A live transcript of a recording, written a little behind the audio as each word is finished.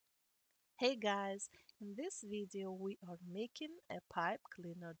Hey guys, in this video we are making a pipe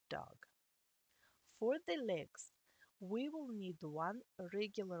cleaner dog. For the legs, we will need one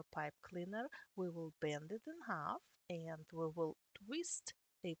regular pipe cleaner. We will bend it in half and we will twist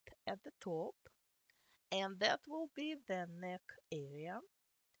it at the top, and that will be the neck area.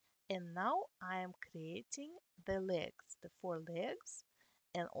 And now I am creating the legs, the four legs,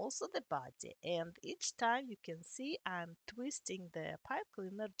 and also the body. And each time you can see I'm twisting the pipe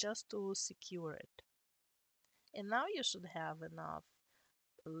cleaner just to secure it. And now you should have enough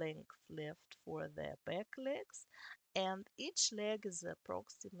length left for the back legs. And each leg is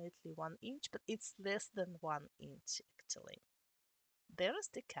approximately 1 inch, but it's less than 1 inch actually. There is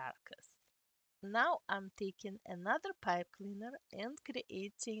the carcass. Now I'm taking another pipe cleaner and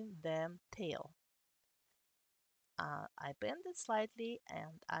creating the tail. I bend it slightly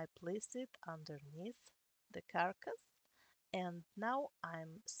and I place it underneath the carcass. And now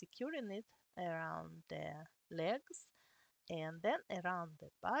I'm securing it around the legs and then around the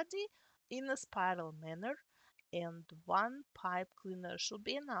body in a spiral manner, and one pipe cleaner should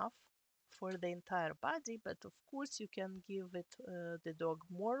be enough for the entire body, but of course you can give it the dog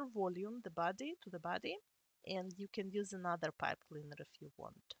more volume, the body to the body, and you can use another pipe cleaner if you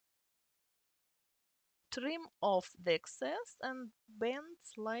want. Trim off the excess and bend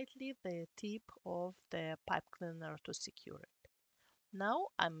slightly the tip of the pipe cleaner to secure it. Now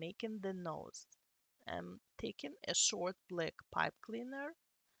I'm making the nose. I'm taking a short black pipe cleaner.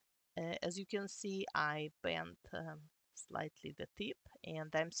 As you can see, I bent slightly the tip and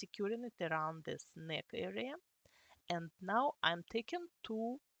I'm securing it around this neck area. And now I'm taking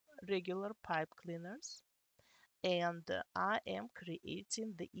two regular pipe cleaners and I am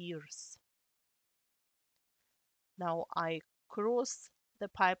creating the ears. Now I cross the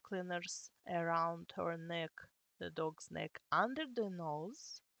pipe cleaners around her neck, the dog's neck, under the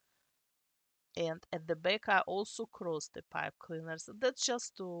nose. And at the back, I also cross the pipe cleaners. That's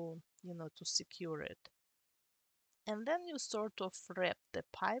just to secure it. And then you sort of wrap the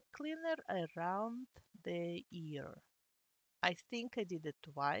pipe cleaner around the ear. I think I did it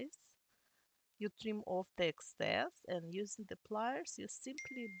twice. You trim off the excess and using the pliers, you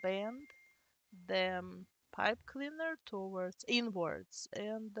simply bend the pipe cleaner towards inwards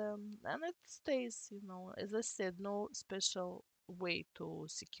and it stays, as I said, no special way to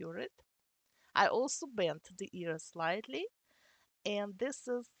secure it. I also bent the ear slightly, and this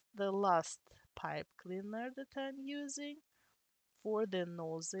is the last pipe cleaner that I'm using for the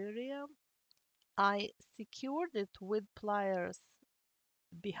nose area. I secured it with pliers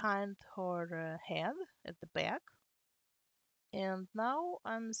behind her head at the back, and now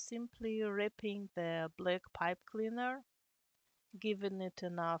I'm simply wrapping the black pipe cleaner, giving it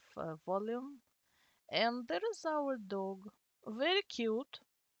enough volume, and there is our dog. Very cute,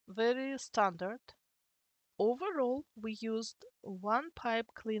 very standard. Overall, we used one pipe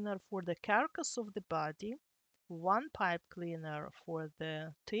cleaner for the carcass of the body, one pipe cleaner for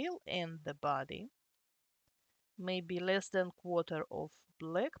the tail and the body, maybe less than quarter of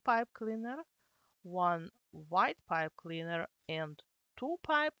black pipe cleaner, one white pipe cleaner, and two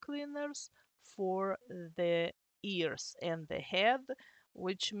pipe cleaners for the ears and the head,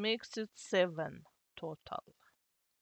 which makes it 7 total.